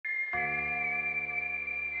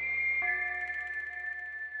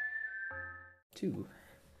2.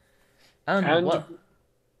 And And well,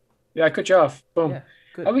 yeah, I cut you off. Boom. yeah,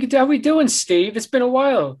 good. How we doing, Steve? It's been a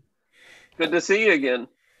while. Good to see you again.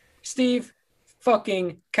 Steve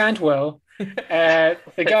fucking Cantwell,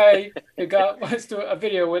 the guy who got wants to a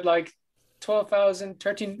video with like 12,000,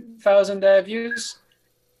 13,000 views.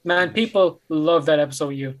 Man, Jeez. people love that episode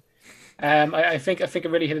with you. I think it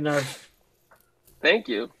really hit a nerve. Thank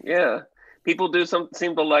you. Yeah, people do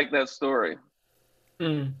seem to like that story.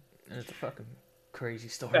 Mm. And it's a fucking crazy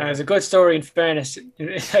story, It's a like. good story. In fairness,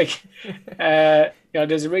 it's like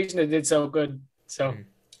there's a reason it did so good. So Mm.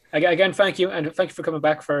 again, thank you, and thank you for coming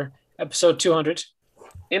back for episode 200.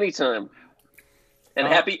 Anytime. And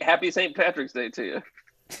Uh, happy St. Patrick's Day to you.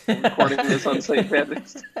 I'm recording this on St.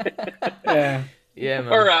 Patrick's Day. yeah, Yeah,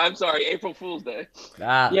 man. Or I'm sorry, April Fool's Day.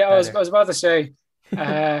 Ah, yeah. better. I was about to say.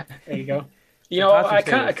 There you go. St. Patrick's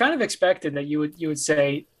Day I was. kind of expected that you would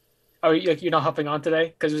say, "Oh, you're not hopping on today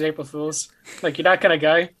because it was April Fools." Like you're that kind of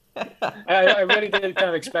guy. I really did kind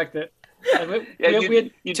of expect it. Like, Yeah, we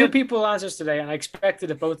had you two did. people answers today, and I expected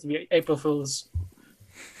it both to be April Fools.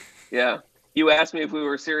 Yeah, you asked me if we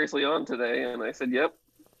were seriously on today, and I said, "Yep."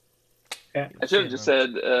 Yeah, I should have just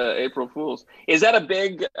said April Fools. Is that a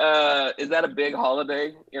big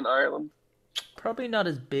holiday in Ireland? Probably not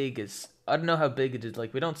as big as. I don't know how big it is.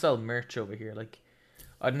 Like, we don't sell merch over here. Like,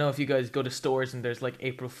 I don't know if you guys go to stores and there's like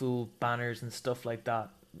April Fool banners and stuff like that.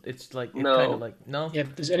 It's like, it kind of No, like. No? yeah.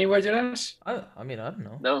 Does anywhere do that? I mean, I don't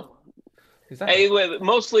know. no. Is that. Hey,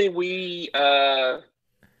 mostly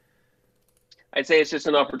I'd say it's just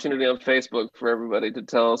an opportunity on Facebook for everybody to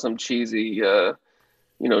tell some cheesy, you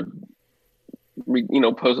know,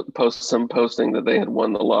 post some posting that they had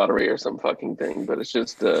won the lottery or some fucking thing. But it's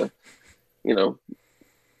just, you know,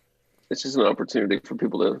 it's just an opportunity for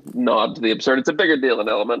people to nod to the absurd. It's a bigger deal in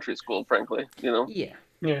elementary school, frankly. Yeah.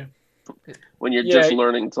 Yeah, When you're yeah. just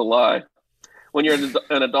learning to lie. When you're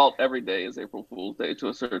an adult, every day is April Fool's Day to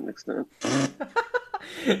a certain extent.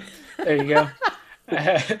 There you go.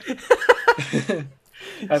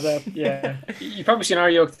 Yeah, you probably seen our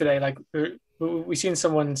yoke today. Like we seen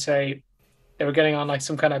someone say they were getting on like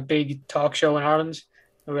some kind of big talk show in Ireland,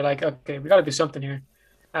 and we're like, okay, we got to do something here.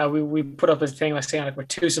 We put up this thing like saying like we're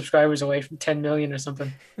 2 subscribers away from 10 million or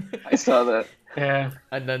something. I saw that. Yeah,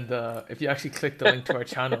 And then if you actually click the link to our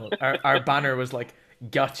channel, our banner was like,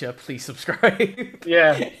 "Gotcha, please subscribe."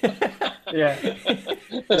 yeah, yeah.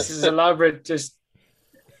 This is elaborate, just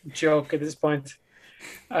joke at this point.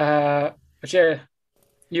 But yeah,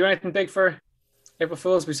 you anything big for April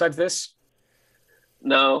Fools besides this?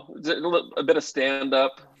 No, a bit of stand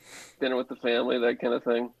up, dinner with the family, that kind of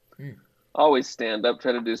thing. Hmm. Always stand up,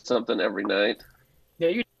 try to do something every night. Yeah,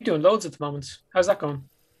 you're doing loads at the moment. How's that going?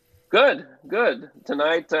 Good, good.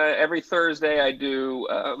 Tonight, every Thursday, I do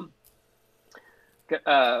uh,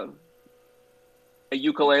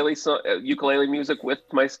 ukulele music with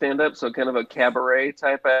my stand up, so kind of a cabaret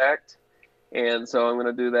type act. And so I'm going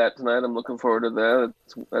to do that tonight. I'm looking forward to that.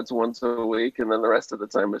 That's once a week, and then the rest of the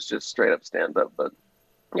time it's just straight up stand up. But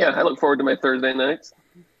yeah, I look forward to my Thursday nights.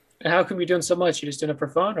 And how come you're doing so much? You just doing it for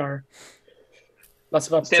fun or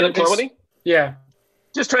lots of Stand up opportunities? comedy. Yeah,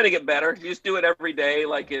 Just trying to get better. You just do it every day,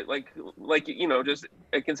 just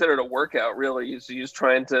I consider it a workout. Really, you just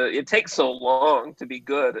trying to. It takes so long to be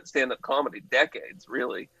good at stand-up comedy, decades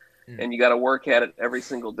really, Hmm. and you got to work at it every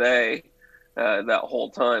single day, that whole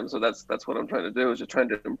time. So that's what I'm trying to do, is just trying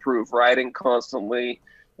to improve, writing constantly,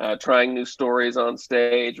 trying new stories on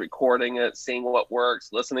stage, recording it, seeing what works,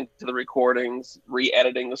 listening to the recordings,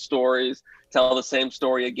 re-editing the stories, tell the same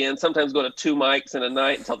story again. Sometimes go to 2 mics in a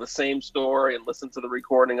night and tell the same story and listen to the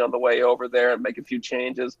recording on the way over there and make a few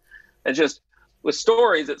changes. And just with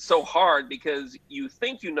stories, it's so hard because you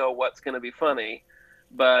think you know what's going to be funny,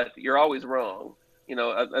 but you're always wrong.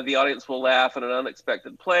 The audience will laugh in an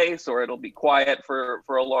unexpected place, or it'll be quiet for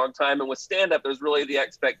a long time. And with stand up, there's really the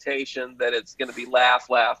expectation that it's going to be laugh,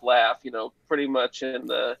 laugh, laugh, pretty much in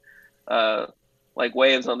the, like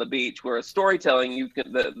waves on the beach. Whereas storytelling,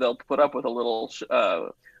 they'll put up with a little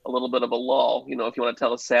bit of a lull, if you want to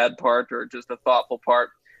tell a sad part or just a thoughtful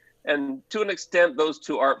part. And to an extent, those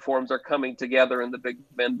two art forms are coming together in the big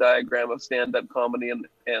Venn diagram of stand-up comedy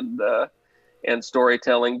and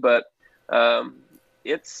storytelling. But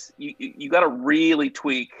you got to really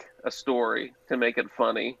tweak a story to make it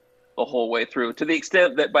funny the whole way through, to the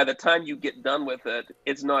extent that by the time you get done with it,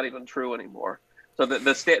 it's not even true anymore. So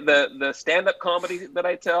the stand-up comedy that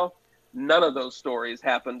I tell, none of those stories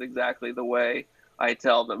happened exactly the way I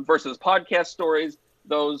tell them. Versus podcast stories,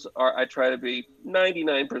 I try to be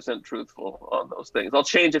 99% truthful on those things. I'll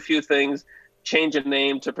change a few things change a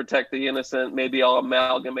name to protect the innocent. Maybe I'll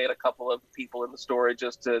amalgamate a couple of people in the story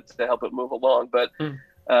just to help it move along. But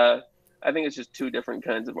I think it's just two different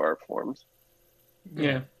kinds of art forms.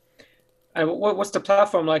 Yeah. And what's the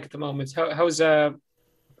platform like at the moment? How's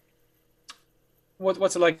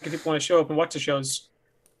what's it like if people want to show up and watch the shows?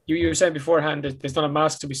 You were saying beforehand that there's not a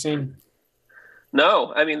mask to be seen.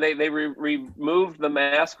 No, I mean they removed the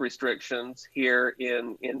mask restrictions here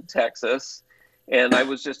in Texas, and I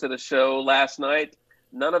was just at a show last night.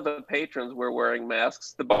 None of the patrons were wearing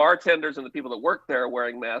masks. The bartenders and the people that work there are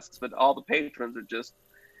wearing masks, but all the patrons are just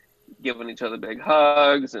giving each other big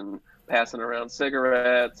hugs and passing around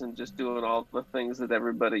cigarettes and just doing all the things that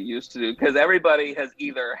everybody used to do, because everybody has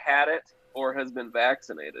either had it or has been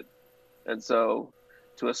vaccinated. And so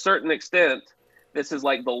to a certain extent, this is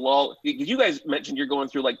like the lull. You guys mentioned you're going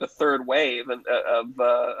through like the third wave and of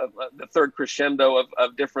the third crescendo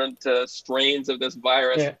of different strains of this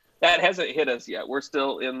virus. Yeah. That hasn't hit us yet. We're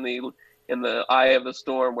still in the eye of the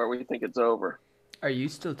storm where we think it's over. Are you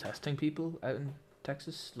still testing people out in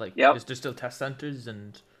Texas? Like, Yep. Is there still test centers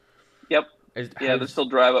and? Yep. There's still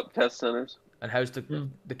drive-up test centers. And how's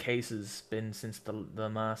the cases been since the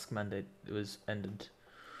mask mandate was ended?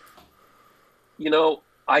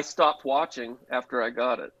 I stopped watching after I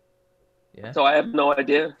got it. Yeah. So I have no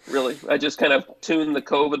idea, really. I just kind of tuned the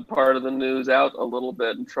COVID part of the news out a little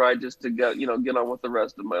bit and tried just to get on with the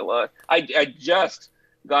rest of my life. I just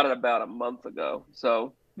got it about a month ago.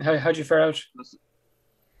 So how'd you fare out?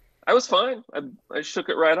 I was fine. I shook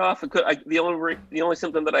it right off. The only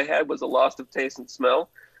symptom that I had was a loss of taste and smell,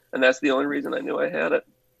 and that's the only reason I knew I had it.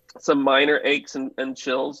 Some minor aches and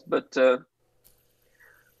chills, but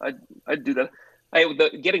I'd do that.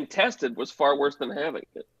 Getting tested was far worse than having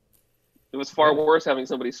it. It was far worse having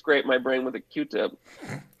somebody scrape my brain with a Q-tip.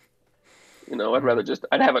 I'd rather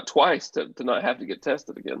I'd have it twice to not have to get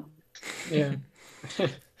tested again. Yeah.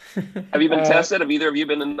 Have you been tested? Have either of you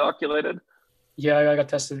been inoculated? Yeah, I got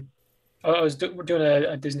tested. We're doing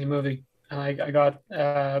a Disney movie, and I got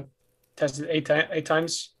tested eight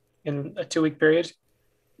times in a 2-week period.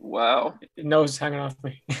 Wow. Nose hanging off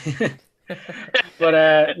me.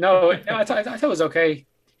 But no, I thought it was okay,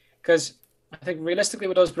 because I think realistically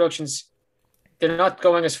with those productions, they're not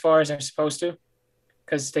going as far as they're supposed to,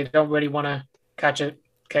 because they don't really want to catch a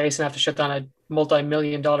case and have to shut down a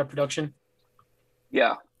multi-million-dollar production.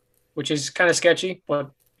 Yeah. Which is kind of sketchy, but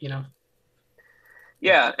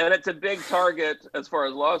Yeah, and it's a big target as far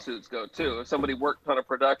as lawsuits go too. If somebody worked on a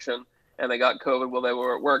production and they got COVID while they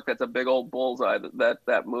were at work, that's a big old bullseye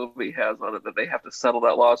that movie has on it, that they have to settle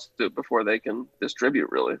that lawsuit before they can distribute,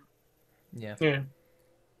 really. Yeah. Yeah.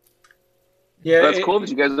 That's cool that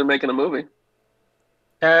you guys are making a movie.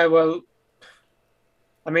 Well,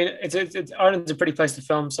 I mean, it's Ireland's a pretty place to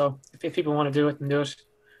film, so if people want to do it, then do it.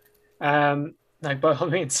 Like, by all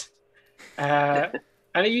means. And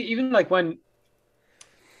even like when,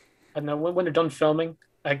 I don't know, when they're done filming,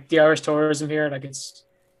 like the Irish tourism here, like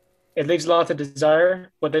it leaves a lot to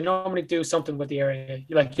desire, but they normally do something with the area.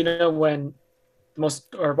 Like, when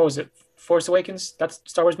what was it, Force Awakens? That's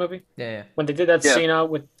Star Wars movie? Yeah. When they did that scene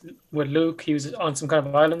out with Luke, he was on some kind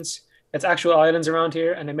of islands. It's actual islands around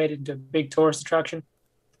here, and they made it into a big tourist attraction.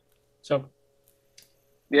 So,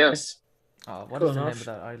 yes. Oh, what is the name of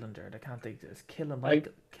that islander? I can't think. It's Killamaica.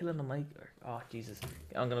 Oh, Jesus.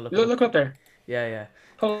 I'm going to look up there. Yeah.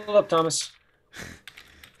 Pull it up, Thomas.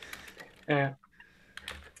 Yeah.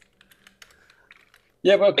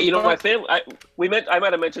 Yeah, but my family. I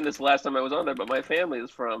might have mentioned this last time I was on there, but my family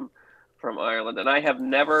is from Ireland, and I have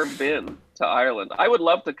never been to Ireland. I would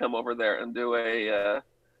love to come over there and do a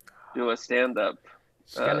stand up,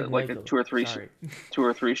 like a two or three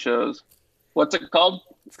shows. What's it called?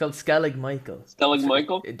 It's called Skellig Michael. Skellig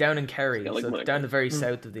Michael? Down in Kerry, so it's down the very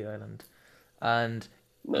south of the island. And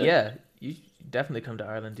yeah, you definitely come to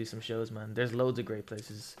Ireland, do some shows, man. There's loads of great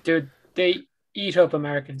places. Dude, they eat up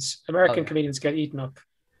Americans. American comedians get eaten up.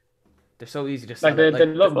 They're so easy to sell. They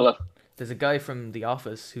love them. There's a guy from The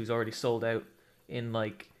Office who's already sold out in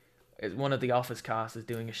one of the Office cast is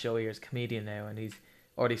doing a show here as a comedian now, and he's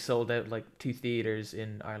already sold out 2 theaters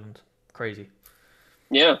in Ireland. Crazy.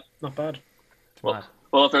 Yeah. Not bad.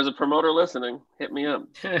 Well, if there's a promoter listening, hit me up.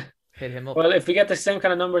 Hit him up. Well, if we get the same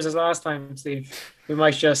kind of numbers as last time, Steve, we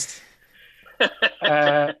might just.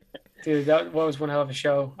 Dude, that was one hell of a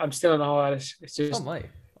show. I'm still in awe at it. It's just. Oh my!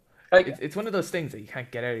 It's one of those things that you can't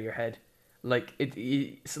get out of your head.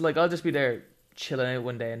 I'll just be there chilling out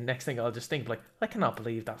one day, and next thing I'll just think I cannot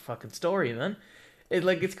believe that fucking story, man.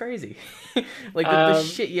 It's crazy. The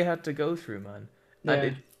shit you had to go through, man. Yeah.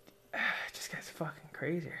 And it just gets fucking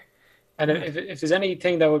crazier. And if there's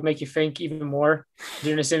anything that would make you think even more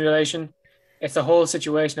during a simulation, it's the whole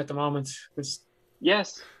situation at the moment. It's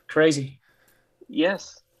Yes, crazy.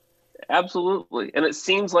 yes, absolutely. And it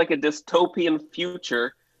seems like a dystopian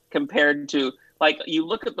future compared to, like, you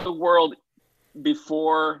look at the world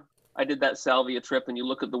before I did that salvia trip, and you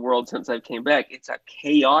look at the world since I came back. It's a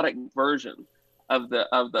chaotic version of the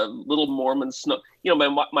little Mormon snow. You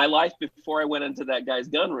know, my life before I went into that guy's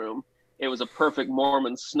gun room, it was a perfect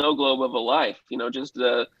Mormon snow globe of a life. You know, just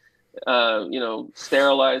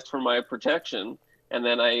sterilized for my protection. And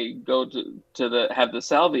then I go to have the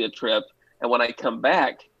salvia trip, and when I come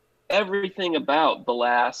back, everything about the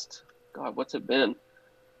last, God, what's it been?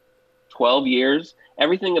 12 years.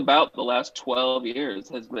 Everything about the last 12 years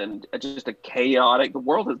has been just a chaotic. The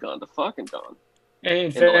world has gone to fucking gone.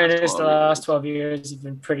 In fairness, the last 12 years have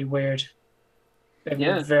been pretty weird. They've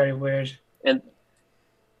been very weird. And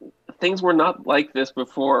things were not like this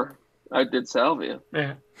before I did salvia.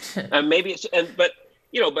 Yeah. And maybe but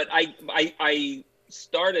I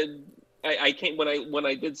started. I came when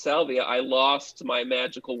I did salvia. I lost my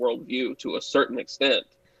magical worldview to a certain extent.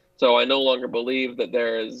 So I no longer believe that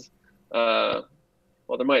there is.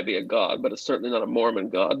 Well, there might be a God, but it's certainly not a Mormon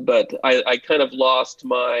God. But I kind of lost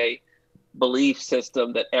my belief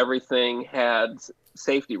system that everything had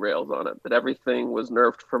safety rails on it, that everything was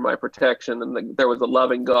nerfed for my protection, and that there was a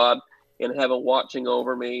loving God in heaven watching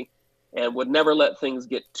over me and would never let things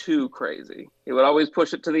get too crazy. He would always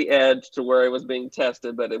push it to the edge to where it was being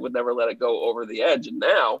tested, but it would never let it go over the edge. And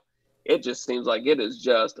now it just seems like it is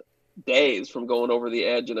just days from going over the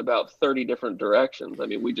edge in about 30 different directions. I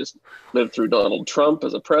mean, we just lived through Donald Trump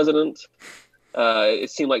as a president. It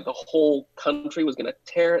seemed like the whole country was going to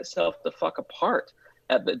tear itself the fuck apart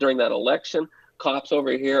during that election. Cops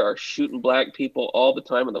over here are shooting black people all the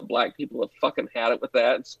time, and the black people have fucking had it with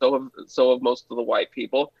that, and so have most of the white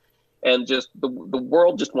people. And just the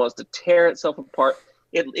world just wants to tear itself apart.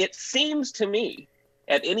 It seems to me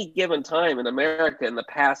at any given time in America in the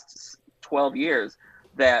past 12 years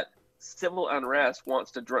that civil unrest wants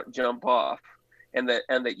to jump off, and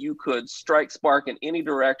that you could strike spark in any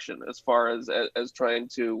direction as far as trying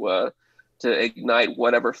to ignite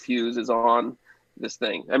whatever fuse is on this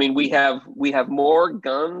thing. I mean, we have more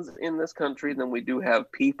guns in this country than we do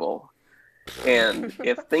have people, and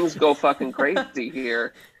if things go fucking crazy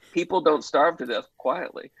here, people don't starve to death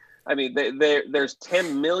quietly. I mean, there's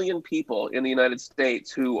 10 million people in the United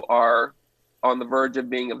States who are on the verge of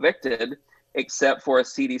being evicted, except for a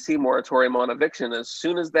CDC moratorium on eviction. As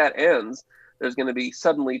soon as that ends, there's going to be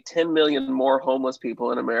suddenly 10 million more homeless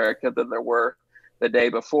people in America than there were the day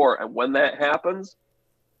before. And when that happens,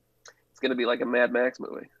 it's going to be like a Mad Max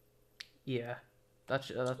movie. Yeah.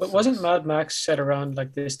 But wasn't Mad Max set around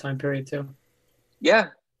like this time period too? Yeah.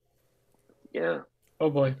 Yeah. Oh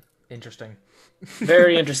boy. Interesting.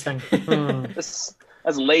 Very interesting.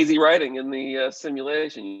 That's lazy writing in the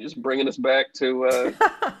simulation. You're just bringing us back to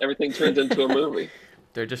everything turns into a movie.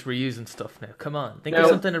 They're just reusing stuff now. Come on, think of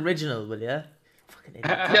something original, will ya? Fucking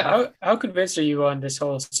idiot. How convinced are you on this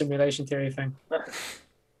whole simulation theory thing?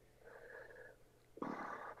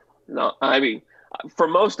 No, I mean, for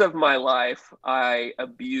most of my life, I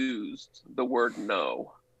abused the word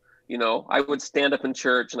no. You know, I would stand up in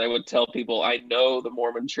church and I would tell people, I know the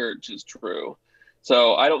Mormon church is true.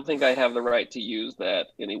 So I don't think I have the right to use that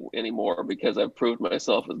anymore because I've proved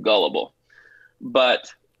myself as gullible.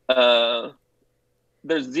 But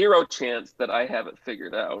there's zero chance that I have it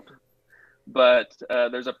figured out. But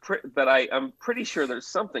I'm pretty sure there's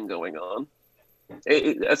something going on.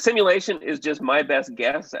 A simulation is just my best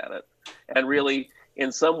guess at it. And really,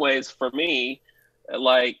 in some ways, for me,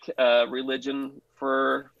 like religion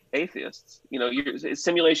for atheists. You know,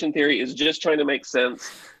 simulation theory is just trying to make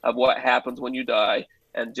sense of what happens when you die,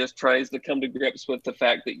 and just tries to come to grips with the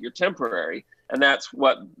fact that you're temporary. And that's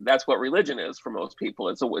what religion is for most people.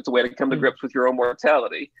 It's a way to come to grips with your own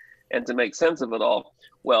mortality and to make sense of it all.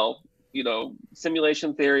 Well, you know,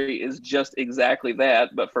 simulation theory is just exactly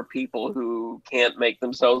that, but for people who can't make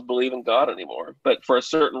themselves believe in God anymore. But for a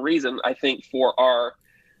certain reason, I think for our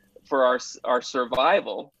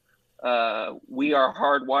survival, we are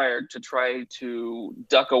hardwired to try to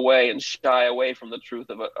duck away and shy away from the truth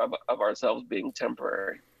of ourselves being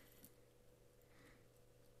temporary.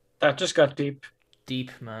 That just got deep.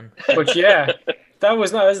 Deep, man. But yeah, that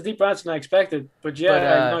was not as deep answer than I expected. But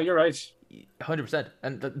yeah, no, you're right. 100%.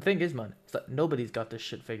 And the thing is, man, is that nobody's got this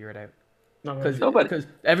shit figured out. Nobody. Because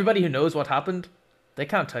everybody who knows what happened, they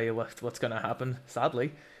can't tell you what's going to happen,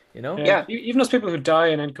 sadly. You know? Yeah. Even those people who die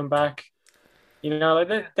and then come back, you know,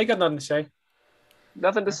 like they got nothing to say.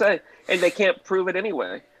 Nothing to say. And they can't prove it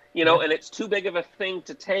anyway. You know, and it's too big of a thing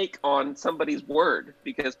to take on somebody's word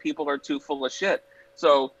because people are too full of shit.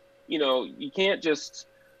 So you can't just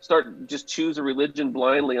choose a religion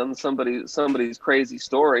blindly on somebody's crazy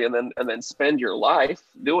story and then spend your life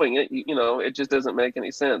doing it. It just doesn't make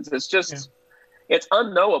any sense. It's just it's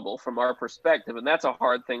unknowable from our perspective, and that's a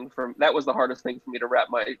hard thing. That was the hardest thing for me to wrap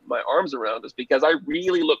my arms around, is because I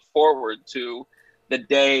really look forward to the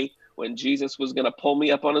day when Jesus was going to pull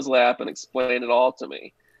me up on his lap and explain it all to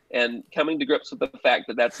me. And coming to grips with the fact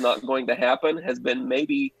that that's not going to happen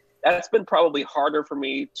that's been probably harder for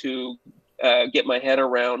me to get my head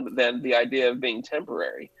around than the idea of being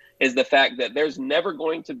temporary, is the fact that there's never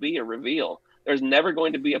going to be a reveal. There's never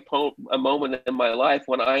going to be a moment in my life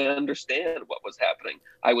when I understand what was happening.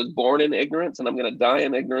 I was born in ignorance, and I'm going to die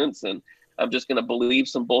in ignorance, and I'm just going to believe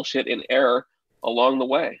some bullshit in error along the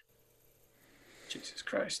way. Jesus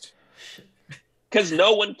Christ. Because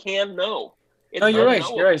no one can know. No, you're right.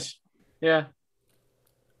 You're right. Yeah.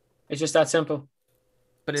 It's just that simple.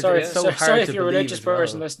 But it's sorry so hard sorry to if you're a believe religious as well.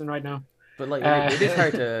 person listening right now. But like it is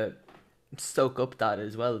hard to soak up that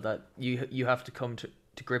as well, that you have to come to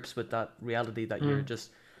grips with that reality that you're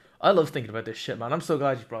just. I love thinking about this shit, man. I'm so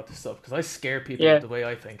glad you brought this up, because I scare people with the way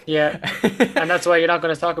I think. Yeah, and that's why you're not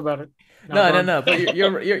going to talk about it. No. But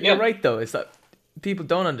you're right though. Is that people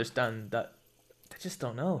don't understand that they just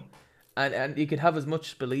don't know, and you can have as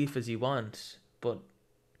much belief as you want, but at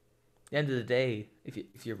the end of the day,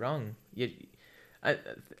 if you're wrong,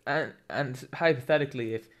 and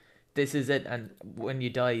hypothetically, if this is it, and when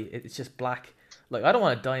you die, it's just black. Like, I don't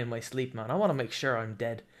want to die in my sleep, man. I want to make sure I'm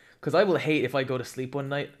dead, because I will hate if I go to sleep one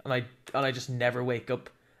night and I just never wake up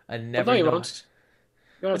and never. No, you won't.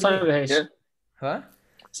 You won't have time to hate. Yeah. Huh?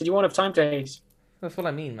 So you won't have time to hate. That's what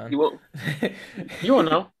I mean, man. You won't. You won't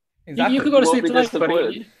know. Exactly. You could go to sleep be tonight, buddy.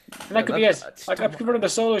 disappointed. And that could be it. I could run the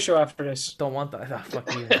solo show after this. Don't want that. Ah,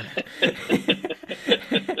 fuck you, man.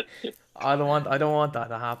 I don't want that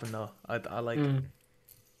to happen though. I like.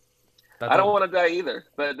 I don't want to die either,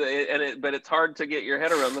 but it's hard to get your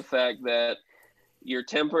head around the fact that you're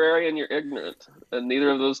temporary and you're ignorant, and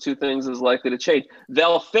neither of those two things is likely to change.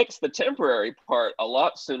 They'll fix the temporary part a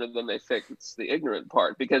lot sooner than they fix the ignorant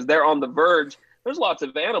part, because they're on the verge. There's lots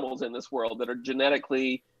of animals in this world that are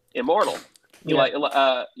genetically immortal.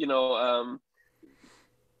 Yeah.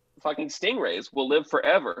 Fucking stingrays will live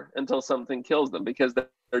forever until something kills them, because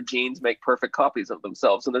their genes make perfect copies of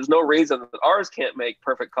themselves. And there's no reason that ours can't make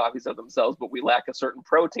perfect copies of themselves, but we lack a certain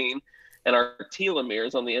protein, and our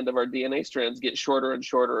telomeres on the end of our DNA strands get shorter and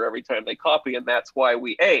shorter every time they copy, and that's why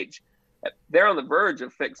we age. They're on the verge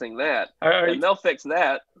of fixing that, and they'll fix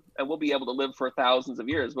that, and we'll be able to live for thousands of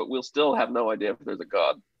years, but we'll still have no idea if there's a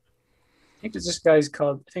God. I think there's this guy's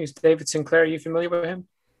called, I think it's David Sinclair. Are you familiar with him?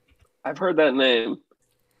 I've heard that name.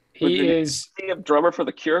 Is he a drummer for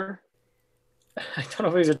The Cure? I don't know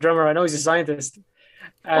if he's a drummer. I know he's a scientist.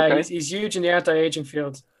 Okay. He's huge in the anti-aging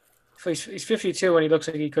field. He's 52 and he looks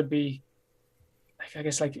like he could be, I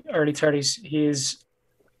guess, like early 30s. He's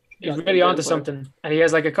really onto something, and he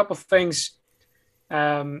has like a couple of things,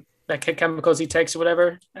 like chemicals he takes or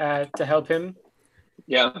whatever, to help him.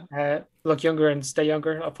 Yeah. Look younger and stay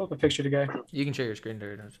younger. I'll put up a picture of the guy. You can share your screen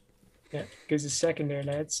there. Yeah, gives a second there,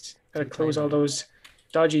 lads. Gotta close all those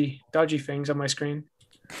dodgy things on my screen.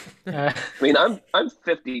 I mean, I'm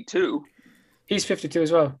 52. He's 52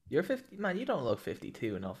 as well. You're 50, man. You don't look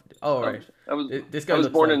 52 enough. Oh, right. I was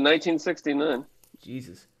born in 1969.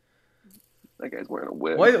 Jesus. That guy's wearing a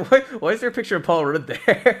wig. Why is there a picture of Paul Rudd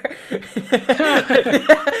there?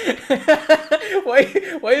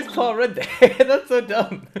 why is Paul Rudd there? That's so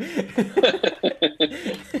dumb.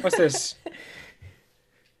 What's this?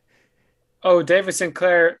 Oh, David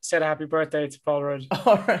Sinclair said happy birthday to Paul Rudd.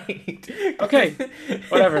 All right. Okay,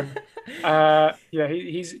 whatever. Yeah,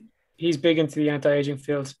 he's big into the anti-aging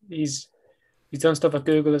field. He's done stuff at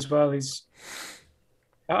Google as well.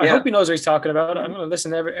 I hope he knows what he's talking about. I'm going to listen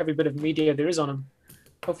to every bit of media there is on him.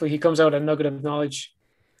 Hopefully he comes out a nugget of knowledge.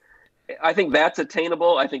 I think that's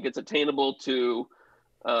attainable. I think it's attainable to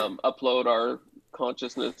upload our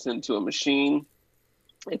consciousness into a machine.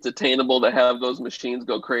 It's attainable to have those machines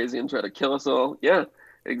go crazy and try to kill us all. Yeah,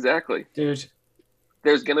 exactly. Dude.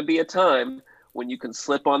 There's going to be a time when you can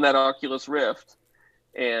slip on that Oculus Rift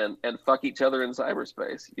and fuck each other in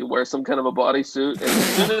cyberspace. You wear some kind of a bodysuit, and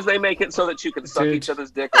as soon as they make it so that you can suck each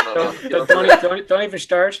other's dick on don't even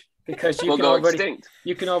start, because you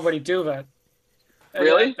can already do that.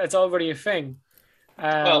 Really? That's already a thing.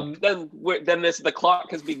 Well, then the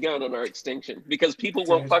clock has begun on our extinction, because people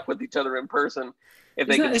won't fuck with each other in person if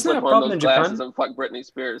they can slip on those glasses and fuck Britney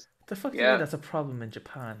Spears. The fuck do you mean that's a problem in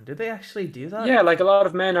Japan? Did they actually do that? Yeah, like a lot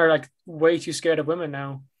of men are like way too scared of women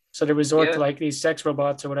now, so they resort to like these sex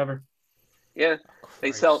robots or whatever. Yeah,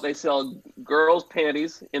 They sell girls'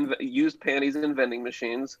 panties in used panties in vending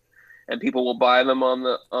machines, and people will buy them on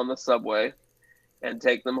the subway and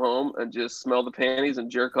take them home and just smell the panties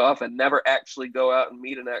and jerk off and never actually go out and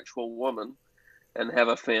meet an actual woman and have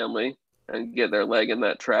a family and get their leg in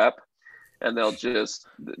that trap, and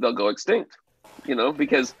they'll go extinct,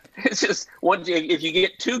 because it's just if you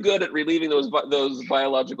get too good at relieving those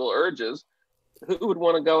biological urges, who would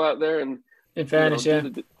want to go out there and in fairness,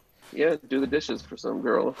 do the dishes for some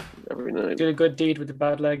girl every night. Do a good deed with the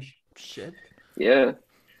bad leg. Shit. Yeah,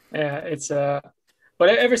 it's but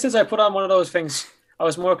ever since I put on one of those things, I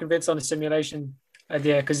was more convinced on the simulation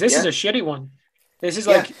idea, because this is a shitty one. This is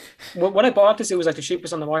like when I bought this, it was like the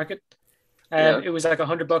cheapest on the market. It was like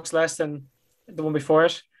 $100 less than the one before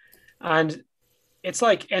it, and it's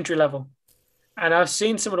like entry level. And I've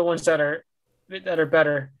seen some of the ones that are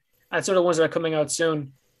better, and some of the ones that are coming out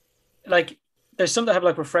soon. Like there's some that have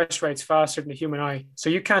like refresh rates faster than the human eye, so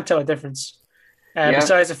you can't tell a difference.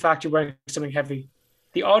 Besides the fact you're wearing something heavy,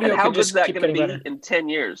 the audio can just keep getting better. In 10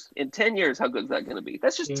 years? In 10 years, how good is that going to be?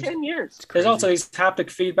 That's just 10 years. There's also these haptic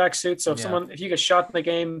feedback suits. So if you get shot in the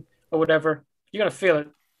game or whatever, you're gonna feel it.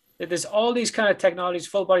 There's all these kind of technologies,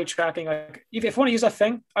 full body tracking. Like if I want to use that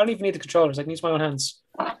thing, I don't even need the controllers. I can use my own hands.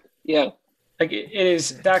 Yeah, like it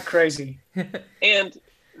is that crazy. And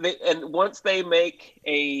once they make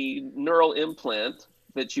a neural implant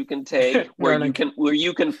that you can take where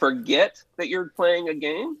you can forget that you're playing a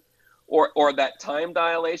game, or that time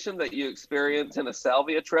dilation that you experience in a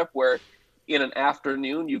salvia trip, where in an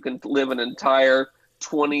afternoon you can live an entire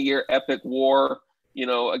 20-year epic war,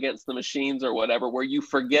 against the machines or whatever, where you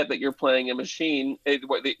forget that you're playing a machine,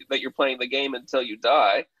 that you're playing the game until you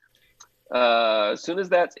die. As soon as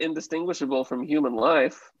that's indistinguishable from human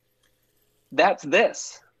life, that's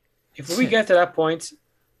this. If we get to that point,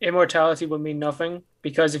 immortality will mean nothing,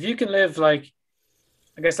 because if you can live like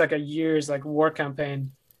a year's like war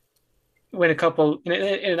campaign in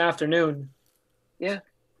an afternoon,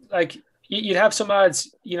 like you'd have some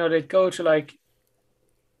ads, they'd go to like,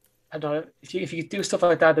 I don't know, if you could do stuff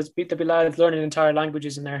like that, there'd be lads learning entire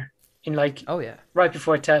languages in there in like right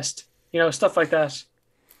before a test, stuff like that.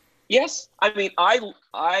 Yes, I mean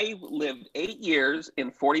I lived 8 years in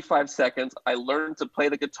 45 seconds. I learned to play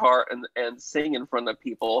the guitar and sing in front of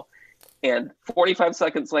people, and 45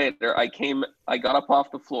 seconds later I got up off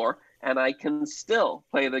the floor and I can still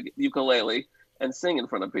play the ukulele and sing in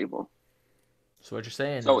front of people. So what you're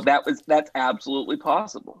saying? So that's absolutely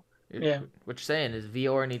possible. What you're saying is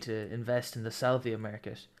VR need to invest in the salvia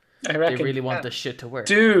market. I reckon. They really want this shit to work.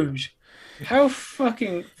 Dude, how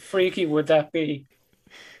fucking freaky would that be?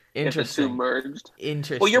 Interesting. If the two merged.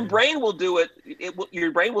 Interesting. Well, your brain will do it.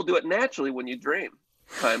 Your brain will do it naturally when you dream.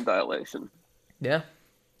 Time dilation. Yeah,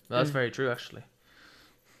 well, that's very true actually.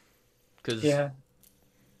 Because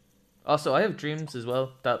also I have dreams as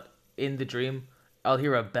well that in the dream I'll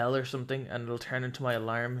hear a bell or something and it'll turn into my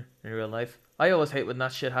alarm in real life. I always hate when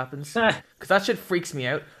that shit happens, because that shit freaks me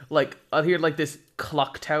out. Like I'll hear like this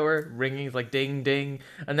clock tower ringing, like ding ding,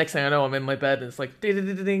 and next thing I know I'm in my bed and it's like ding ding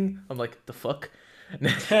ding ding. I'm like, the fuck.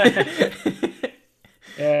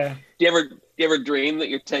 Yeah. Do you ever dream that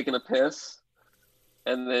you're taking a piss,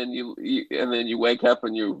 and then you wake up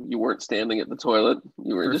and you weren't standing at the toilet?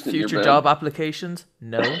 You were just in your bed. Future job applications?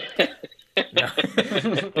 No. No.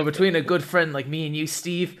 But between a good friend like me and you,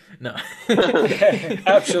 Steve, no.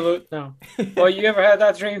 Absolute no. Well, you ever had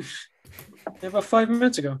that dream? About 5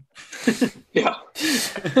 minutes ago. Yeah.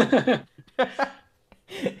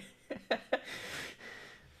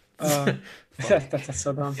 That's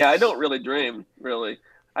so dumb. Yeah, I don't really dream. Really,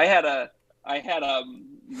 I had a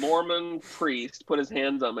Mormon priest put his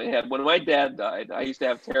hands on my head when my dad died. I used to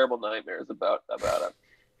have terrible nightmares about it.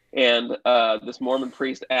 And this Mormon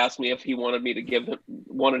priest asked me if he wanted him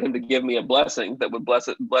to give me a blessing that would bless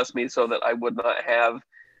me so that I would not have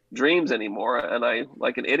dreams anymore. And I,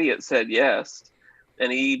 like an idiot, said yes.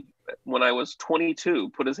 And he, when I was 22,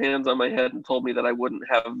 put his hands on my head and told me that I wouldn't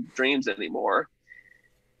have dreams anymore.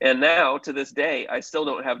 And now, to this day, I still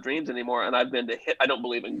don't have dreams anymore. And I've been I don't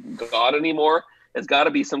believe in God anymore. It's got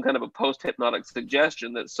to be some kind of a post-hypnotic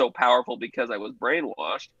suggestion that's so powerful because I was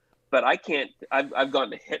brainwashed. But I can't. I've gone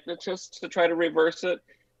to hypnotists to try to reverse it,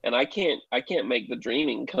 and I can't make the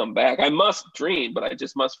dreaming come back. I must dream, but I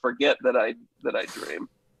just must forget that I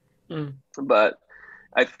dream. But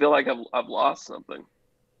I feel like I've lost something.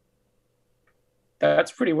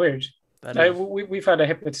 That's pretty weird. We've had a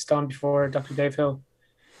hypnotist on before, Dr. Dave Hill.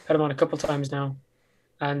 Had him on a couple times now,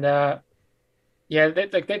 and they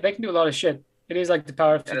can do a lot of shit. It is like the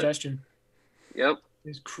power of suggestion. Yep,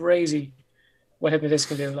 it's crazy what hypnotists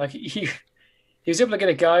can do. Like he was able to get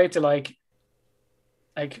a guy to like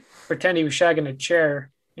like pretend he was shagging a chair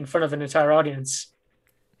in front of an entire audience.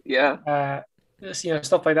 Yeah.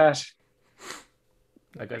 Stuff like that.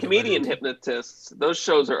 Like, I can Comedian imagine. hypnotists, those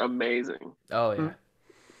shows are amazing. Oh yeah.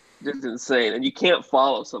 Just insane. And you can't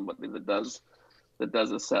follow somebody that does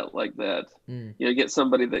a set like that. Mm. You get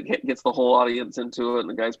somebody that gets the whole audience into it, and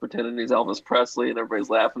the guy's pretending he's Elvis Presley, and everybody's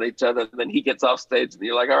laughing at each other. And then he gets off stage, and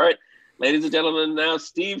you're like, "All right, ladies and gentlemen, now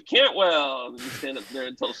Steve Cantwell." And you stand up there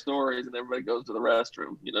and tell stories, and everybody goes to the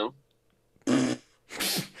restroom.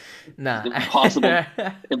 Nah.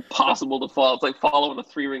 Impossible to follow. It's like following a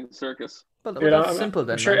 3-ring circus. Well, Dude, that's I'm simple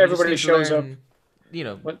then. sure man. You just everybody need to shows learn, You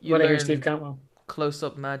know, you whatever learn Steve Cantwell.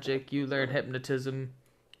 close-up magic. You learn hypnotism.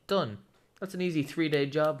 Done. That's an easy 3-day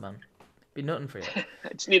job, man. Be nothing for you.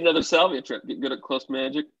 I just need another salvia trip. Get good at close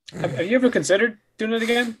magic. Have you ever considered doing it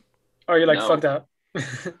again? Or are you like, No. fuck that?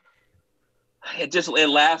 It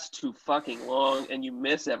lasts too fucking long, and you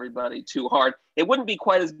miss everybody too hard. It wouldn't be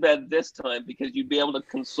quite as bad this time because you'd be able to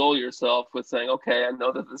console yourself with saying, "Okay, I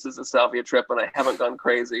know that this is a salvia trip, and I haven't gone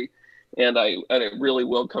crazy, and it really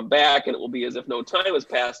will come back, and it will be as if no time has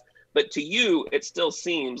passed." But to you, it still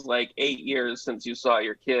seems like 8 years since you saw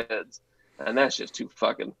your kids, and that's just too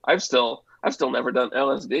fucking. I've still never done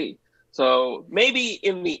LSD, so maybe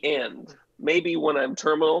in the end, maybe when I'm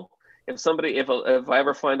terminal. If I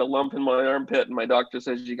ever find a lump in my armpit and my doctor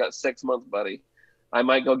says you got 6 months, buddy, I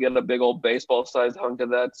might go get a big old baseball-sized hunk of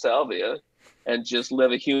that salvia and just live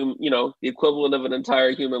the equivalent of an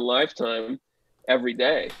entire human lifetime every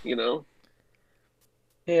day.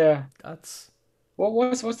 Yeah. That's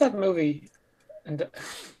What's that movie? And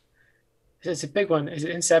it's a big one. Is it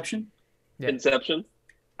Inception? Yeah. Inception.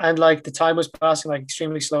 And like the time was passing like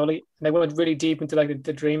extremely slowly, and they went really deep into like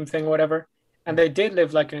the dream thing or whatever. And they did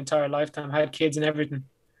live like an entire lifetime, had kids and everything,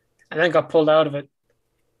 and then got pulled out of it.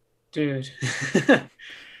 Dude,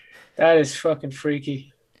 that is fucking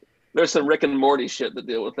freaky. There's some Rick and Morty shit to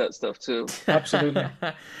deal with that stuff too. Absolutely.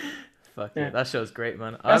 Fuck Yeah. yeah, that show's great,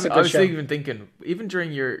 man. That's a I good was show. even thinking, even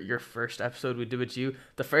during your first episode we did with you,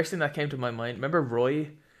 the first thing that came to my mind, remember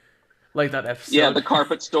Roy? Like that episode? Yeah, the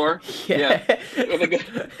carpet store. Yeah.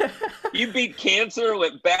 You beat cancer,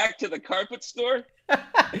 went back to the carpet store.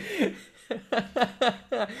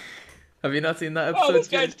 Have you not seen that Oh, episode? this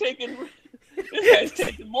guy's taking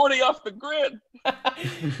Morty off the grid.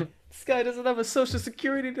 This guy doesn't have a social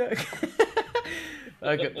security net.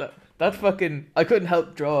 I get that. That's fucking. I couldn't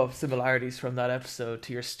help draw similarities from that episode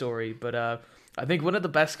to your story, but I think one of the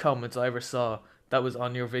best comments I ever saw that was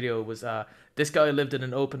on your video was this guy lived in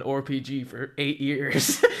an open RPG for 8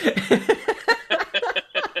 years.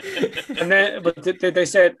 And then, but they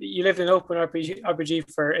said you lived in an open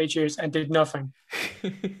RPG for 8 years and did nothing.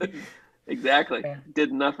 Exactly. Yeah.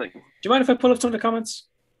 Did nothing. Do you mind if I pull up some of the comments?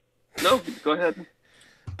 No, go ahead.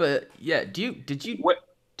 But yeah, did you What?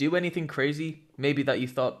 do anything crazy? Maybe that you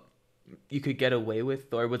thought you could get away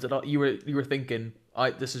with, or was it all, you were thinking,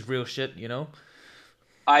 this is real shit, you know?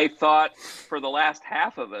 I thought for the last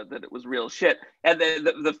half of it that it was real shit, and then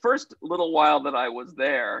the first little while that I was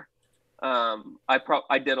there,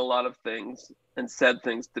 I did a lot of things and said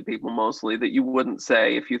things to people mostly that you wouldn't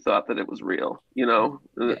say if you thought that it was real, Yeah.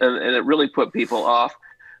 and it really put people off.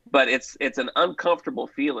 But it's an uncomfortable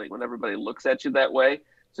feeling when everybody looks at you that way.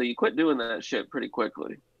 So you quit doing that shit pretty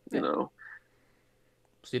quickly, you know.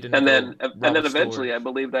 So you didn't And go then rob a eventually store. I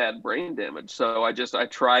believed I had brain damage. So I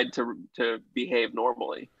tried to behave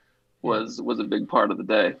normally. Was a big part of the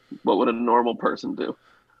day. What would a normal person do?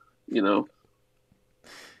 You know.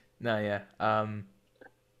 No, yeah.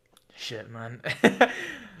 Shit, man.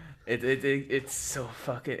 It's so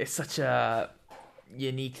fucking. It's such a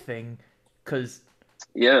unique thing, cause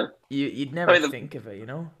Yeah. you'd never I mean, think of it, you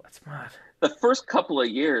know. That's mad. The first couple of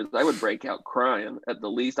years, I would break out crying at the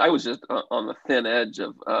least. I was just on the thin edge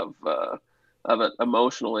of it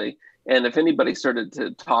emotionally. And if anybody started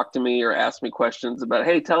to talk to me or ask me questions about,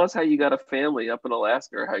 hey, tell us how you got a family up in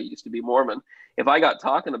Alaska or how you used to be Mormon, if I got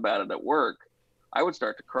talking about it at work, I would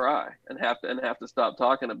start to cry and have to stop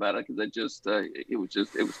talking about it because it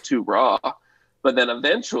was too raw. But then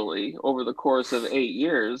eventually, over the course of 8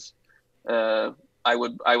 years, I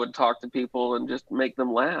would talk to people and just make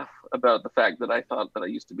them laugh about the fact that I thought that I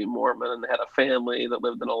used to be Mormon and had a family that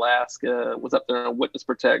lived in Alaska, was up there on witness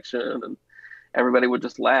protection, and everybody would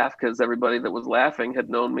just laugh because everybody that was laughing had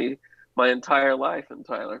known me my entire life in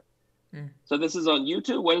Tyler. Mm. So this is on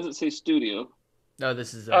YouTube. Why does it say studio? No,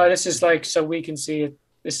 this is. This is like so we can see it.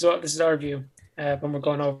 This is our view when we're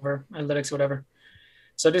going over analytics or whatever.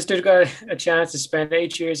 So this dude got a chance to spend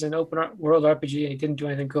 8 years in open world RPG and he didn't do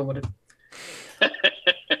anything cool with it.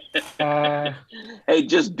 Hey,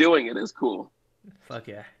 just doing it is cool. Fuck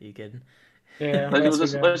yeah, you kidding? Yeah, what else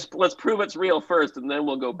we got? Let's prove it's real first, and then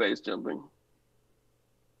we'll go base jumping.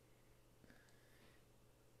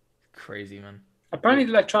 Crazy, man. Apparently,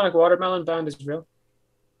 the electronic watermelon band is real.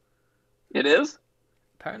 It is?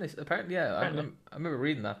 Apparently, yeah. Apparently. I remember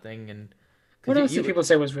reading that thing, and What else did people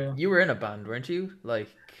say was real? you were in a band, weren't you? Like,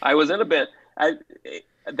 I was in a band.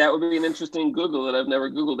 That would be an interesting Google that I've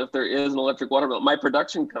never Googled if there is an electric watermelon. My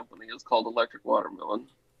production company is called Electric Watermelon.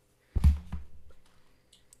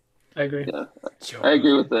 I agree. Yeah, I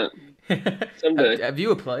agree with that. Someday. Have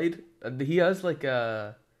you applied? He has like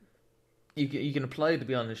you can apply to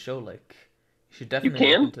be on his show. Like, you should definitely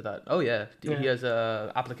can? look into that. Oh yeah, Yeah. he has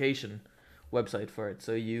a application website for it.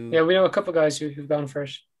 So Yeah, we know a couple guys who've gone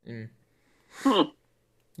first. Mm. Hmm.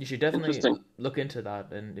 You should definitely Interesting. look into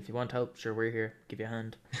that, and if you want help, sure, we're here. Give you a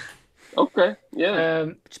hand. Okay. Yeah.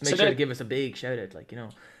 Just make sure to give us a big shout out, like, you know.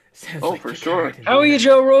 Sounds Oh, like for the sure. Cardigan How are you, Beaver.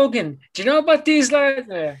 Joe Rogan? Do you know about these lads?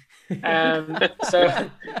 Yeah.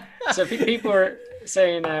 So people were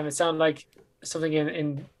saying it sounded like something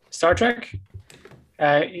in Star Trek.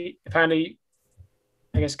 Apparently,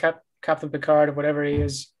 I guess Captain Picard or whatever he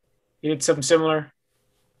is, he did something similar.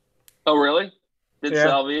 Oh, really? Did Yeah.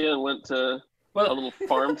 Salvia and went to a Well, little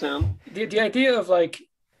farm town? the idea of like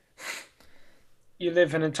you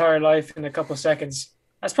live an entire life in a couple of seconds,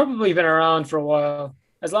 that's probably been around for a while.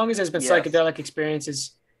 As long as there's been Yes. psychedelic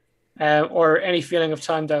experiences or any feeling of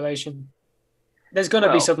time dilation, there's going to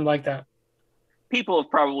be Well, something like that. People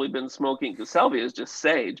have probably been smoking, because salvia is just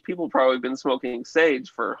sage. People have probably been smoking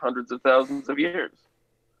sage for hundreds of thousands of years.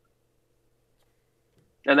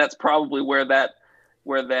 And that's probably where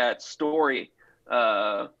that story,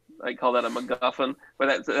 I call that a MacGuffin,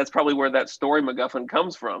 but that's probably where that story MacGuffin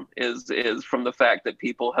comes from, is from the fact that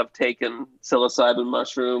people have taken psilocybin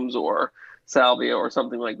mushrooms or salvia or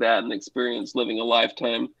something like that and experienced living a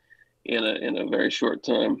lifetime in a very short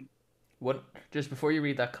time. Just before you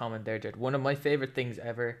read that comment there, Jed, one of my favorite things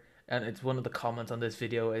ever, and it's one of the comments on this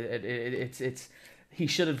video. It's he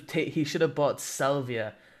should have bought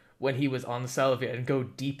salvia when he was on salvia and go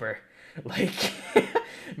deeper. Like,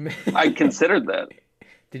 I considered that.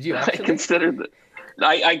 Did you I actually? considered that.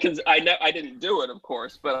 I didn't do it, of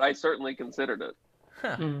course, but I certainly considered it.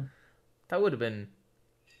 Huh. Mm. That would have been,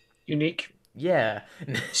 Unique. yeah.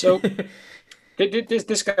 So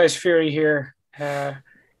this guy's theory here,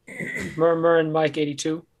 Murmur Mike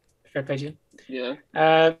 82, fair play to you.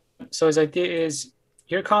 Yeah. So his idea is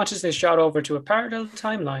your consciousness shot over to a parallel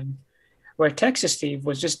timeline where Texas Steve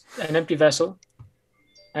was just an empty vessel,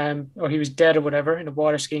 or he was dead or whatever in a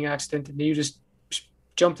water skiing accident, and you just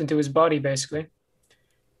jumped into his body basically.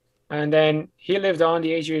 And then he lived on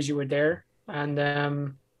the 8 years you were there,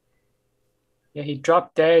 and he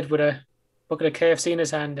dropped dead with a bucket of KFC in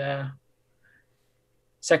his hand.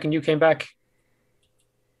 Second you came back.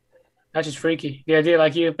 That's just freaky. The idea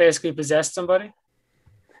like you basically possessed somebody.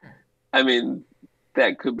 I mean,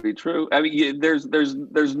 that could be true. I mean, there's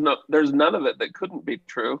none of it that couldn't be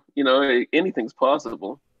true. You know, anything's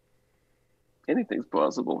possible. Anything's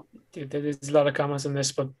possible. Dude, there's a lot of comments on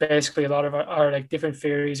this, but basically a lot of our like different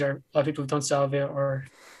theories, or a lot of people have done salvia or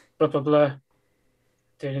blah blah blah.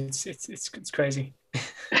 Dude, it's crazy.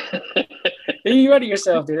 You read it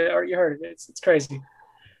yourself, dude, or you heard it. It's crazy.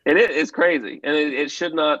 It's crazy, and it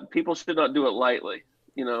should not. People should not do it lightly.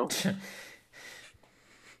 You know,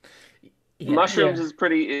 Yeah. mushrooms is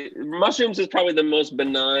probably the most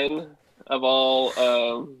benign of all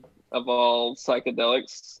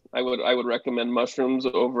psychedelics. I would recommend mushrooms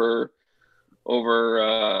over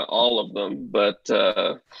all of them, but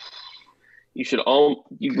you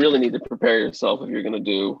really need to prepare yourself if you're going to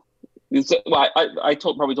do. Well, I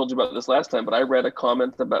probably told you about this last time, but I read a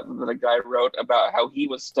comment that a guy wrote about how he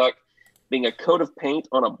was stuck being a coat of paint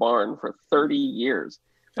on a barn for 30 years.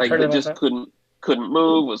 Like, he just couldn't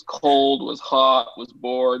move, was cold, was hot, was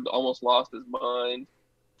bored, almost lost his mind.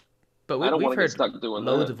 But I don't we've want to get heard stuck doing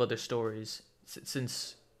loads that. of other stories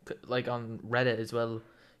since, like, on Reddit as well.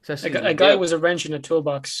 Especially A guy was a wrench in a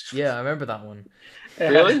toolbox. Yeah, I remember that one.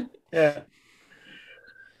 Really? Yeah.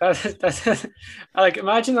 That's like,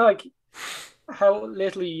 imagine like how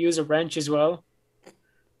little you use a wrench as well.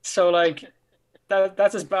 So like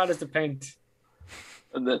that's as bad as the paint.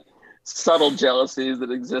 And the subtle jealousies that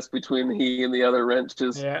exist between he and the other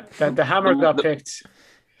wrenches. Yeah. The hammer got picked.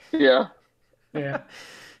 Yeah. Yeah.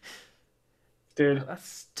 Dude.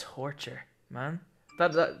 That's torture, man.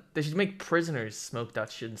 That they should make prisoners smoke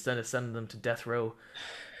that shit instead of sending them to death row.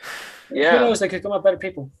 Yeah. Who knows, they could come out better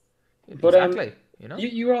people. But Exactly. You know?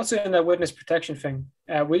 you were also in that witness protection thing.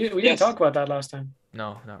 We didn't Yes. talk about that last time.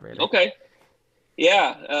 No, not really. Okay.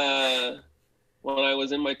 Yeah. When I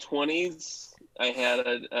was in my 20s, I had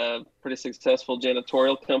a pretty successful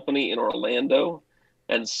janitorial company in Orlando,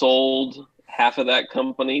 and sold half of that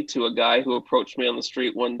company to a guy who approached me on the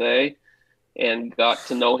street one day, and got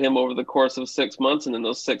to know him over the course of 6 months. And in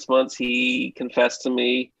those 6 months, he confessed to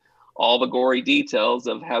me all the gory details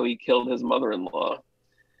of how he killed his mother-in-law.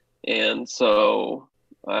 And so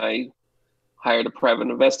I hired a private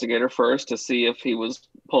investigator first to see if he was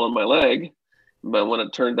pulling my leg. But when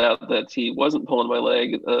it turned out that he wasn't pulling my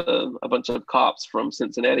leg, a bunch of cops from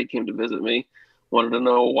Cincinnati came to visit me, wanted to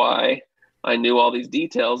know why I knew all these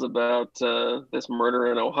details about this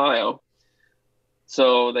murder in Ohio.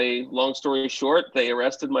 So long story short, they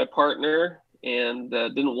arrested my partner and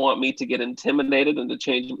didn't want me to get intimidated and to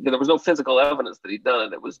change, because there was no physical evidence that he'd done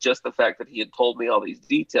it. It was just the fact that he had told me all these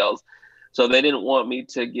details. So they didn't want me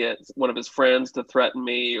to get one of his friends to threaten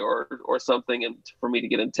me or something, and for me to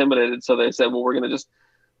get intimidated. So they said, well,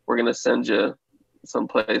 we're gonna send you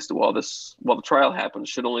someplace while the trial happens.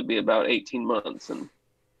 Should only be about 18 months, and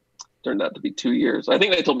turned out to be 2 years. I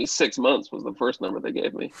think they told me 6 months was the first number they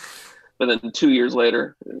gave me, but then 2 years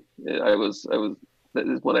later, that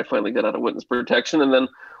is when I finally got out of witness protection. And then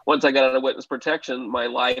once I got out of witness protection, my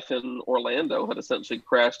life in Orlando had essentially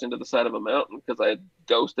crashed into the side of a mountain because I had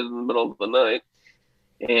ghosted in the middle of the night.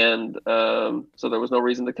 And so there was no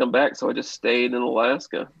reason to come back. So I just stayed in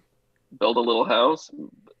Alaska, built a little house,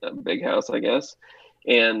 a big house, I guess,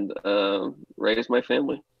 and raised my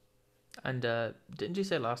family. And didn't you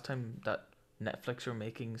say last time that Netflix were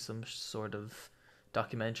making some sort of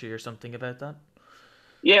documentary or something about that?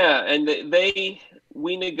 Yeah, and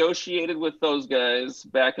we negotiated with those guys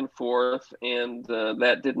back and forth, and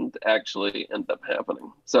that didn't actually end up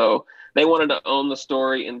happening. So they wanted to own the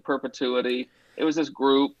story in perpetuity. It was this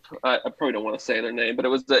group, I probably don't want to say their name, but it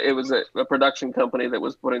was a production company that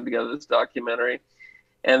was putting together this documentary,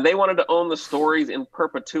 and they wanted to own the stories in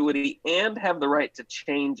perpetuity and have the right to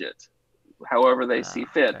change it however they see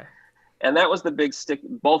fit. Okay. And that was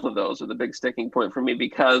both of those are the big sticking point for me,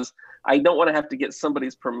 because I don't want to have to get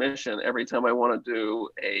somebody's permission every time I want to do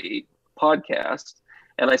a podcast.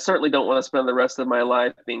 And I certainly don't want to spend the rest of my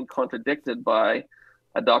life being contradicted by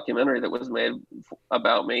a documentary that was made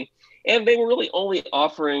about me. And they were really only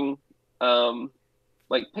offering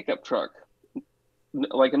like pickup truck,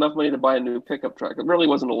 like enough money to buy a new pickup truck. It really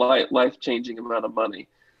wasn't a life-changing amount of money.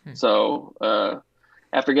 So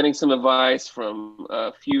after getting some advice from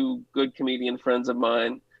a few good comedian friends of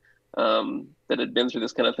mine that had been through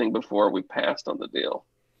this kind of thing before, we passed on the deal.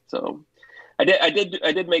 So I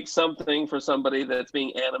did make something for somebody that's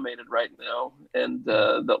being animated right now, and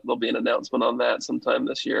there'll be an announcement on that sometime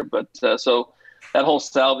this year. But so that whole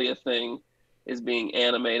Salvia thing is being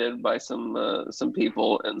animated by some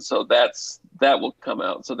people, and so that will come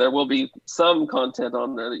out. So there will be some content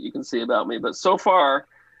on there that you can see about me. But so far,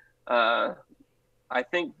 I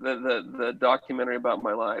think the documentary about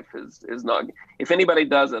my life is not. If anybody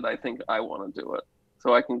does it, I think I want to do it,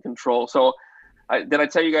 so I can control. So, did I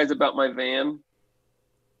tell you guys about my van?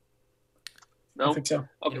 No, I think so.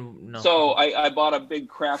 Okay. No. So I bought a big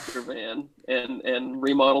crafter van and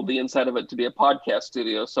remodeled the inside of it to be a podcast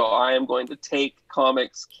studio. So I am going to take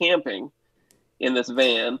comics camping in this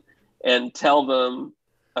van and tell them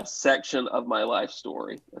a section of my life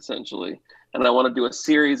story, essentially. And I want to do a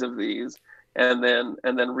series of these, and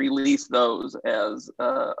then release those as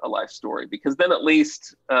a life story, because then at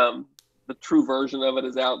least the true version of it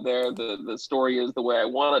is out there. The story is the way I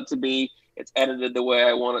want it to be. It's edited the way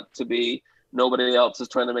I want it to be. Nobody else is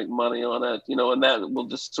trying to make money on it, and that will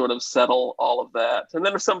just sort of settle all of that. And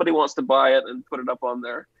then if somebody wants to buy it and put it up on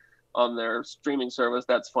their streaming service,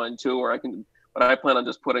 that's fine too. But I plan on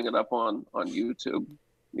just putting it up on YouTube,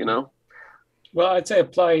 Well, I'd say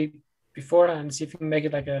apply beforehand, see if you can make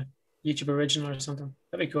it like a YouTube original or something.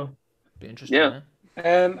 That'd be cool. Be interesting. Yeah.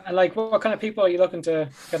 And like, what kind of people are you looking to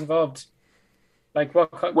get involved? Like,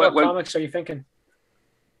 what comics are you thinking?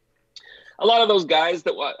 A lot of those guys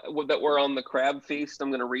that were on the Crab Feast, I'm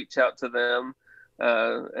going to reach out to them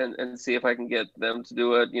and see if I can get them to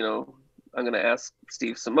do it. I'm going to ask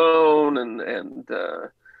Steve Simone and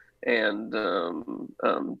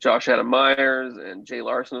Josh Adam Myers and Jay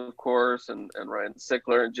Larson, of course, and Ryan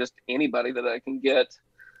Sickler, and just anybody that I can get,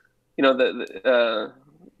 to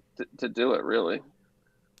do it, really.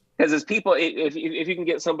 Because as people, if you can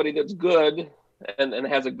get somebody that's good and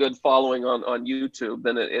has a good following on YouTube,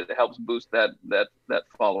 then it helps boost that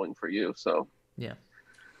following for you. So yeah,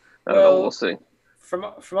 I don't know, we'll see. From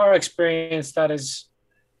our experience, that is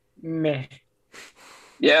meh.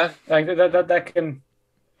 Yeah, like that can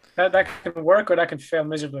work, or that can fail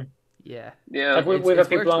miserably. Yeah. Like we've had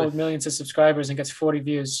people on with millions of subscribers and gets 40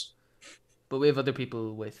 views. But we have other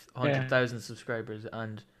people with Yeah. 100,000 subscribers,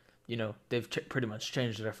 and you know they've pretty much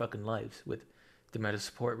changed their fucking lives with the amount of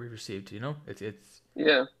support we received. You know,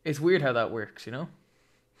 Yeah. it's weird how that works. You know.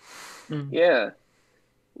 Mm. Yeah.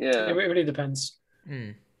 It Yeah. really depends.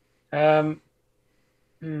 Mm. And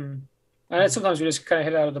then sometimes we just kind of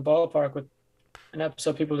hit it out of the ballpark with an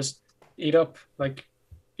episode people just eat up, like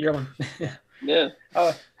your one. Yeah.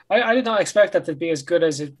 I did not expect that to be as good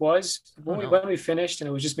as it was. Oh, no. When we finished and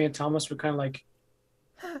it was just me and Thomas, we're kind of like,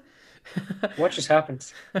 what just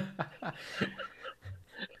happened?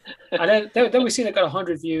 And then we seen it got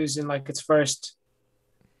 100 views in like its first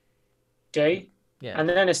day. Yeah. And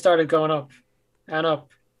then it started going up and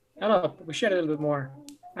up and up. We shared it a little bit more.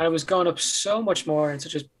 And it was going up so much more in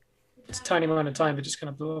such a tiny amount of time. It just kind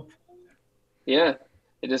of blew up. Yeah.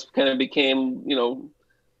 It just kind of became, you know,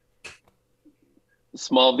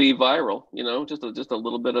 small V viral, you know, just a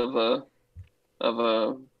little bit of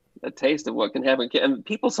a taste of what can happen. And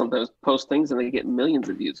people sometimes post things and they get millions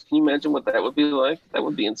of views. Can you imagine what that would be like? That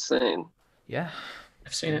would be insane. Yeah.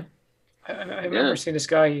 I've seen it. I remember seeing this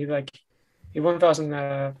guy. He had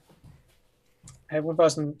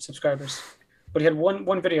 1,000 subscribers, but he had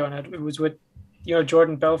one video on it. It was with, you know,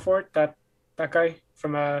 Jordan Belfort, that guy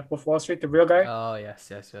from Wolf of Wall Street, the real guy. Oh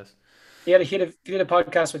yes. He did a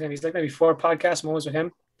podcast with him. He's like maybe 4 podcasts, one was with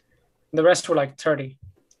him. And the rest were like 30,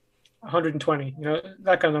 120, you know,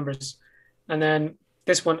 that kind of numbers. And then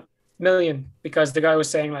this one, million, because the guy was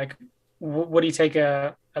saying like, would he take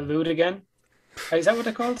a lewd again? Is that what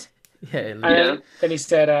they're called? Yeah. And then he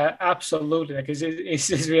said, absolutely. Like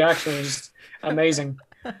his reaction was amazing.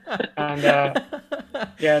 And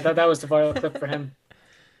yeah, that was the viral clip for him.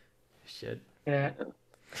 Shit. Yeah.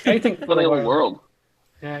 Anything For the whole world.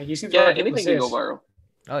 Yeah, you seem Yeah, anything can go viral.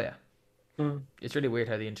 Oh yeah. Mm. It's really weird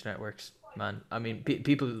how the internet works, man. I mean,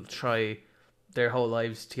 people try their whole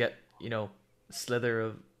lives to get, you know,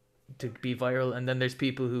 to be viral, and then there's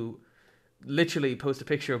people who literally post a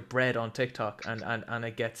picture of bread on TikTok and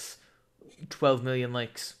it gets 12 million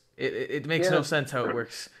likes. It makes no sense how it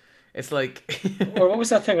works. It's like Or what was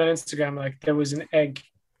that thing on Instagram? Like there was an egg.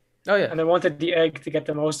 Oh yeah. And they wanted the egg to get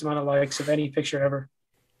the most amount of likes of any picture ever.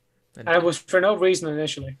 And it was for no reason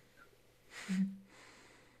initially.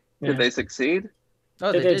 Did they succeed?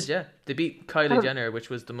 Oh, They they did. did, yeah. They beat Kylie Jenner, which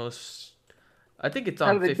was the most. I think it's How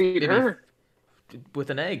on did they 50 beat maybe her? with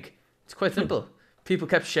an egg. It's quite simple. People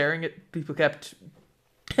kept sharing it. People kept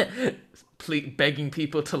begging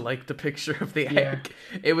people to like the picture of the egg.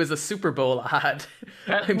 It was a Super Bowl ad.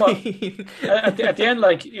 I Well, mean, at the end,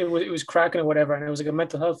 like it was cracking or whatever, and it was like a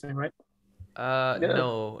mental health thing, right?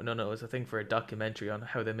 no. It was a thing for a documentary on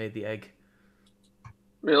how they made the egg.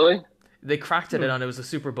 Really? They cracked it on. It was a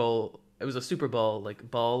Super Bowl. It was a Super Bowl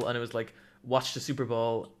like ball, and it was like watch the Super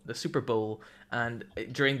Bowl, and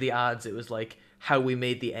during the ads, it was like how we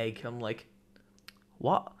made the egg. I'm like,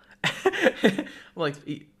 what? I'm like,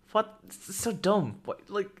 what? It's so dumb. What?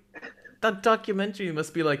 Like, that documentary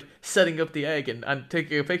must be like setting up the egg and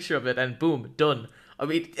taking a picture of it, and boom, done. I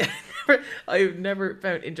mean, I've never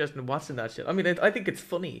found interest in watching that shit. I mean, I think it's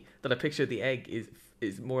funny that a picture of the egg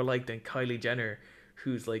is more like than Kylie Jenner,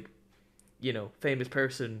 who's like, you know, famous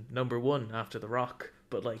person #1 after The Rock.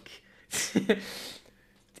 But like,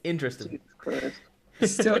 interesting.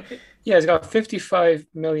 Still, yeah, it's got 55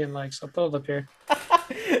 million likes. I'll pull it up here.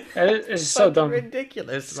 It's so Fucking dumb.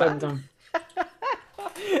 ridiculous, So man. dumb.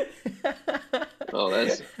 Oh,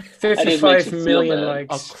 that's 55 million bad.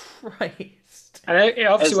 likes. Oh Christ! And it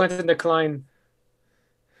obviously As- went in decline.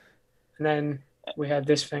 And then we had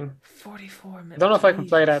this thing. 44 minutes. I don't know if I can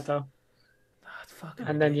play that though. That's fucking.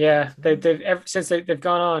 And then yeah, they've ever since they've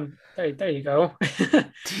gone on. There you go.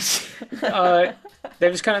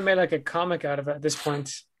 They've just kind of made like a comic out of it at this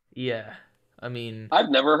point. Yeah, I mean, I've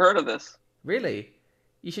never heard of this. really,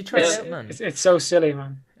 you should try it out, man. It's so silly,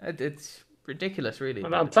 man. It's ridiculous, really.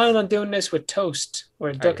 I'm planning on doing this with toast or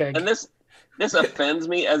a duck egg. And this offends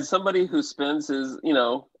me as somebody who spends a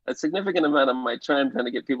significant amount of my time trying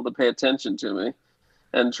to get people to pay attention to me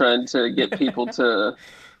and trying to get people to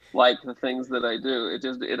like the things that I do.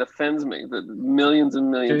 It offends me that millions and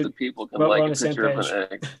millions of people can we're like on a the same picture of page. an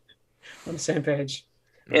egg. On the same page.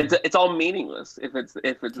 It's all meaningless if it's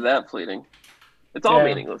that fleeting. It's all Yeah.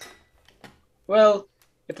 meaningless. Well,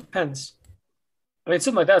 it depends. I mean,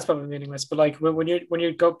 something like that's probably meaningless. But like when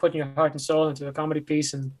you go putting your heart and soul into a comedy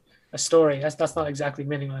piece and a story, that's not exactly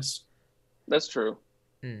meaningless. That's true.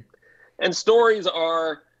 Hmm. And stories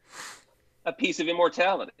are a piece of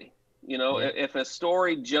immortality. You know, if a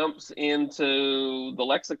story jumps into the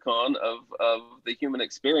lexicon of the human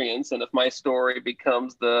experience, and if my story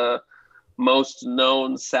becomes the most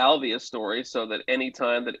known salvia story, so that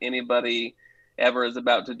anytime that anybody ever is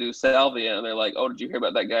about to do salvia and they're like, oh, did you hear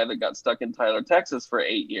about that guy that got stuck in Tyler, Texas for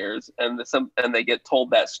 8 years, and they get told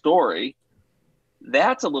that story,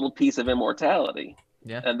 that's a little piece of immortality.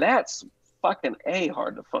 Yeah. And that's fucking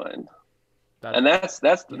hard to find.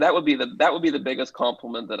 That would be the biggest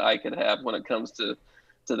compliment that I could have when it comes to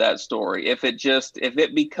that story. If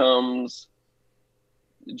it becomes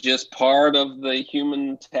just part of the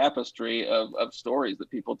human tapestry of stories that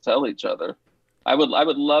people tell each other, I would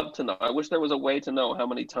love to know. I wish there was a way to know how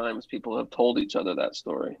many times people have told each other that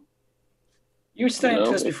story. You were saying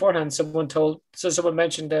to us beforehand, someone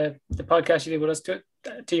mentioned the podcast you did with us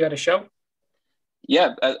to you at a show.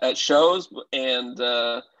 Yeah, at shows, and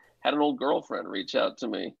had an old girlfriend reach out to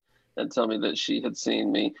me and tell me that she had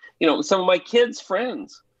seen me. Some of my kids'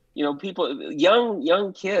 friends, people,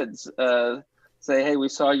 young kids, say, hey, we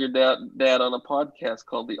saw your dad on a podcast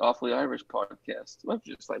called the Awfully Irish Podcast. I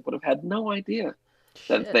just would have had no idea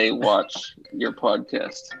that they watch your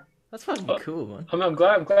podcast. That's fucking cool, man. I'm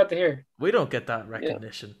glad to hear. We don't get that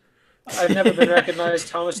recognition. Yeah. I've never been recognized.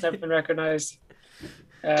 Thomas never been recognized.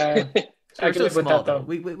 I can live with that, though.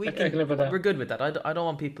 We can live with that. We're good with that. I don't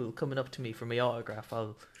want people coming up to me for my autograph.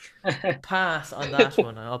 I'll pass on that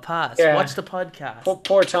one. I'll pass. Yeah. Watch the podcast.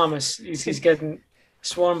 Poor Thomas. He's getting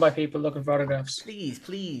swarmed by people looking for autographs. Please,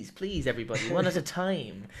 everybody. One at a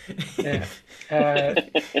time. Yeah.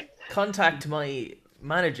 Contact my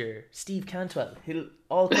manager, Steve Cantwell.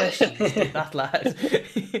 All questions that lad.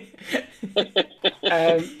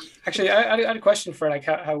 Actually, I had a question for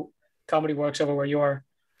how comedy works over where you are.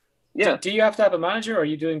 Yeah. Do you have to have a manager, or are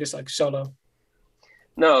you doing this solo?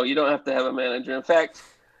 No, you don't have to have a manager. In fact,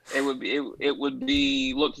 it would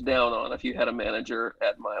be looked down on if you had a manager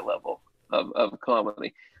at my level of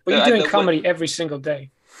comedy. But you're doing comedy every single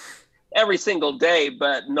day. Every single day,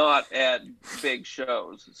 but not at big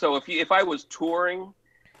shows. So if I was touring,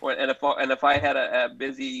 and if I had a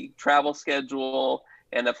busy travel schedule,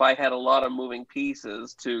 and if I had a lot of moving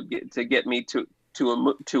pieces to get me to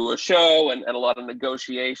a show and a lot of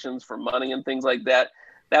negotiations for money and things like that,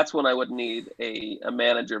 that's when I would need a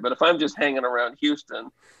manager. But if I'm just hanging around Houston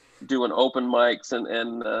doing open mics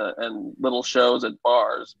and little shows at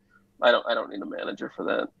bars, I don't need a manager for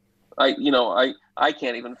that. I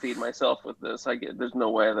can't even feed myself with this. There's no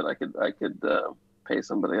way that I could pay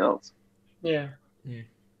somebody else. Yeah.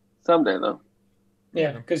 Someday though.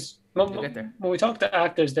 Yeah, because when we talk to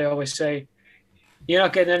actors, they always say, you're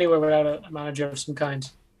not getting anywhere without a manager of some kind.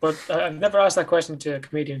 But I've never asked that question to a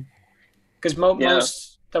comedian. Because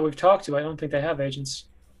most that we've talked to, I don't think they have agents.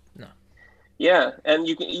 No. Yeah, and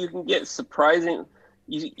you can get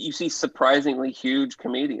you see surprisingly huge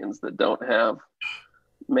comedians that don't have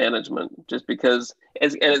management, just because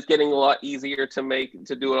it's getting a lot easier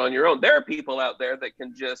to do it on your own. There are people out there that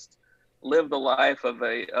can just live the life of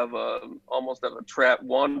a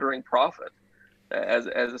wandering prophet as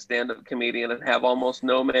a stand-up comedian and have almost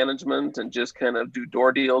no management and just kind of do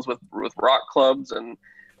door deals with rock clubs and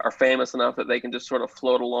are famous enough that they can just sort of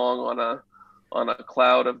float along on a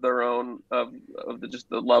cloud of their own of the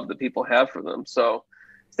love that people have for them. So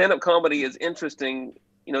stand-up comedy is interesting.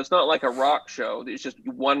 It's not like a rock show. It's just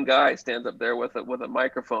one guy stands up there with a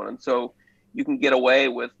microphone, and so you can get away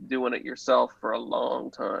with doing it yourself for a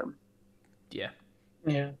long time. Yeah.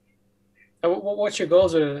 Yeah. What's your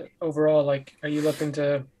goals overall? Are you looking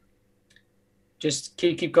to just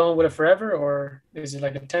keep going with it forever, or is it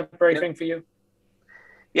a temporary thing for you?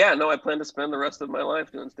 Yeah, no, I plan to spend the rest of my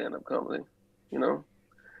life doing stand-up comedy. It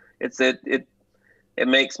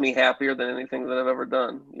makes me happier than anything that I've ever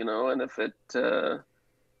done. And if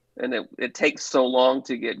it takes so long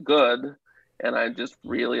to get good, and I just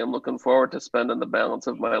really am looking forward to spending the balance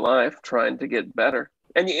of my life trying to get better.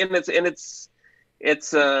 And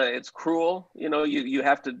it's cruel. You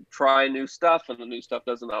have to try new stuff, and the new stuff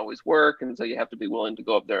doesn't always work, and so you have to be willing to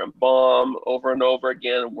go up there and bomb over and over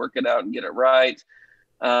again and work it out and get it right.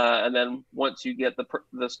 And then once you get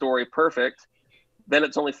the story perfect, then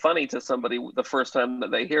it's only funny to somebody the first time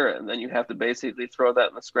that they hear it, and then you have to basically throw that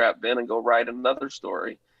in the scrap bin and go write another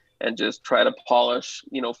story and just try to polish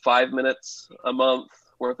 5 minutes a month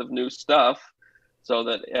worth of new stuff, so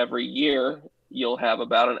that every year you'll have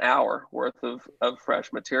about an hour worth of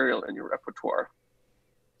fresh material in your repertoire.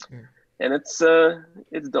 And it's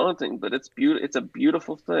daunting, but it's a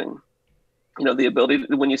beautiful thing. The ability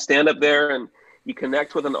when you stand up there and you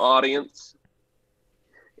connect with an audience,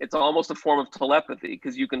 it's almost a form of telepathy,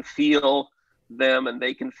 because you can feel them and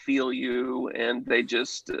they can feel you, and they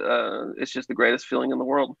just it's just the greatest feeling in the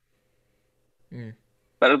world.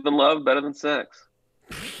 Better than love, better than sex.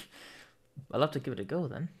 I'll have to give it a go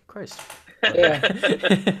then. Christ.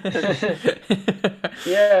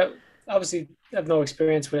 Yeah, obviously I have no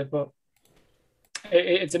experience with it, but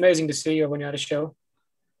it's amazing to see when you're at a show.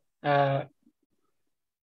 Uh,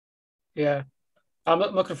 yeah, I'm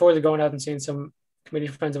looking forward to going out and seeing some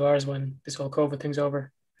comedian friends of ours when this whole COVID thing's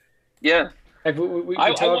over. Yeah, Like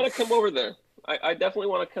I talk. want to come over there. I definitely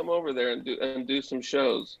want to come over there and do some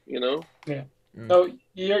shows. You know. Yeah. No,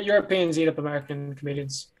 Europeans eat up American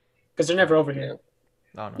comedians because they're never over here.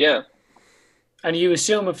 Oh, no. Yeah. And you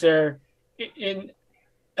assume if they're in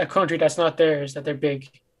a country that's not theirs that they're big,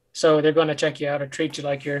 so they're going to check you out or treat you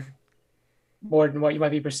like you're more than what you might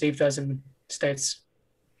be perceived as in the States.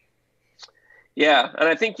 Yeah, and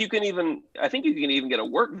I think you can even get a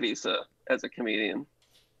work visa as a comedian.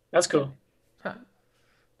 That's cool. Huh.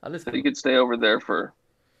 That is So cool. you could stay over there for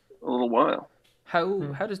a little while.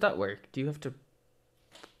 How does that work? Do you have to?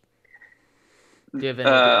 Do you have any?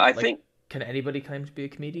 I think. Can anybody claim to be a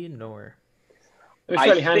comedian, or? It's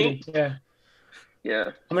really handy. Yeah.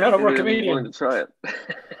 Yeah. I mean, I'm not a work I'm comedian. willing to try it.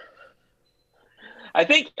 I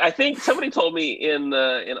think somebody told me in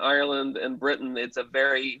Ireland and Britain it's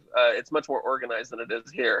much more organized than it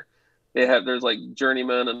is here. There's like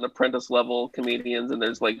journeyman and apprentice level comedians, and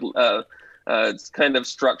there's like it's kind of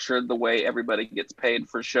structured the way everybody gets paid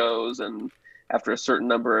for shows, and after a certain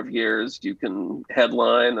number of years you can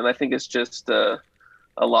headline, and I think it's just a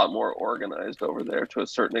lot more organized over there to a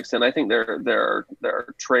certain extent. I think there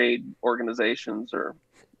are trade organizations or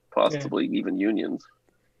possibly even unions.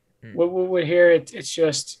 We're here. It's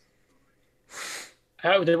just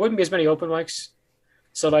there wouldn't be as many open mics,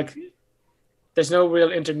 so like there's no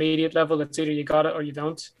real intermediate level. It's either you got it or you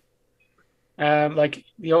don't. Like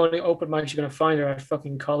the only open mics you're gonna find are at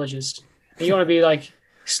fucking colleges. And you want to be like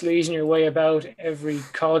sleazing your way about every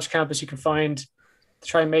college campus you can find to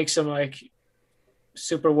try and make some like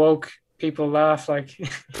super woke people laugh. Like,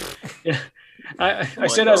 yeah, I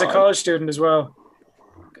said as a college student as well.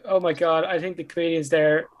 Oh my God, I think the comedians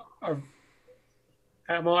there are.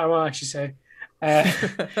 I won't actually say.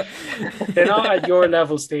 They're not at your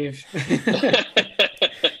level, Steve.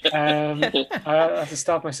 I have to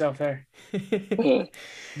stop myself there.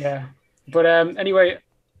 Yeah, but anyway,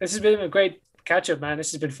 this has been a great catch up, man.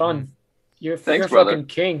 This has been fun. You're fucking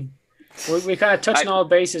king. We kind of touched on all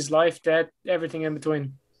bases, life, death, everything in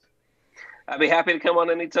between. I'd be happy to come on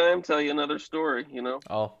anytime, tell you another story, you know.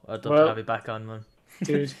 Oh, I'd love to have you back on, man.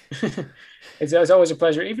 Dude, it's always a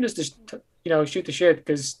pleasure, even just to shoot the shit,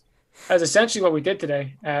 because that's essentially what we did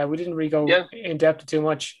today. We didn't really go in depth too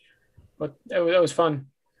much, but it was fun.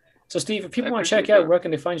 So, Steve, if people want to check out, where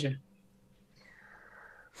can they find you?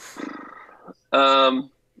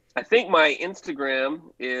 I think my Instagram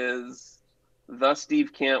is the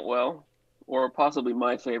Steve Cantwell, or possibly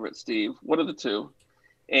my favorite Steve. One of the two,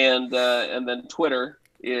 and then Twitter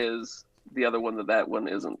is the other one that one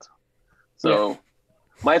isn't. So,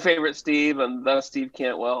 my favorite Steve and the Steve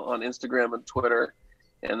Cantwell on Instagram and Twitter,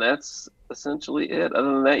 and that's essentially it.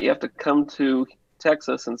 Other than that, you have to come to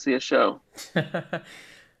Texas and see a show.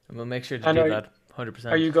 We'll make sure to do that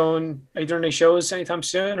 100%. Are you doing any shows anytime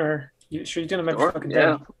soon, or you're doing them every fucking day?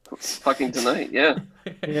 Yeah, fucking tonight. Yeah.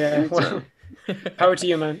 Yeah. Well, power to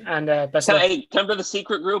you, man, and best luck. Hey, come to the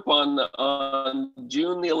secret group on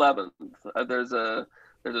June the 11th. There's a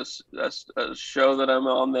show that I'm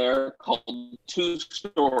on there called Two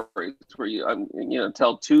Stories, where you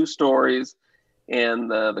tell two stories,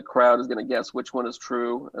 and the crowd is going to guess which one is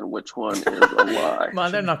true and which one is a lie.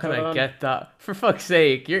 Man, they're not going to get that. For fuck's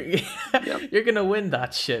sake, you're going to win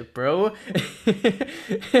that shit, bro.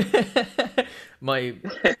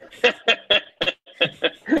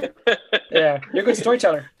 Yeah, you're a good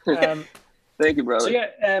storyteller. Thank you, brother. So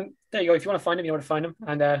there you go. If you want to find him, you know where to find him.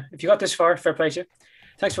 And if you got this far, fair play to you.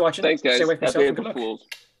 Thanks for watching. Thanks, guys. Stay away from yourself and good luck. Fools.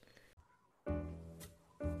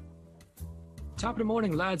 Top of the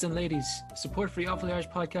morning, lads and ladies. Support for the Awfully Irish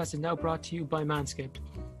podcast is now brought to you by Manscaped,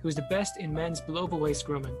 who is the best in men's below-the-waist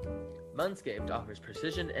grooming. Manscaped offers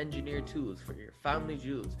precision-engineered tools for your family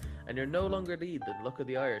jewels, and you're no longer lead the look of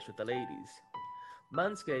the Irish with the ladies.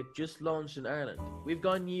 Manscaped just launched in Ireland. We've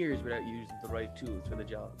gone years without using the right tools for the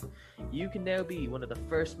job. You can now be one of the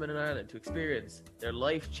first men in Ireland to experience their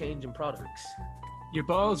life-changing products. Your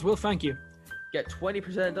balls will thank you. Get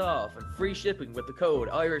 20% off and free shipping with the code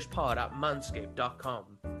IrishPod at manscaped.com.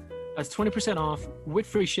 That's 20% off with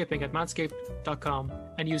free shipping at manscaped.com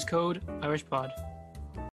and use code IrishPod.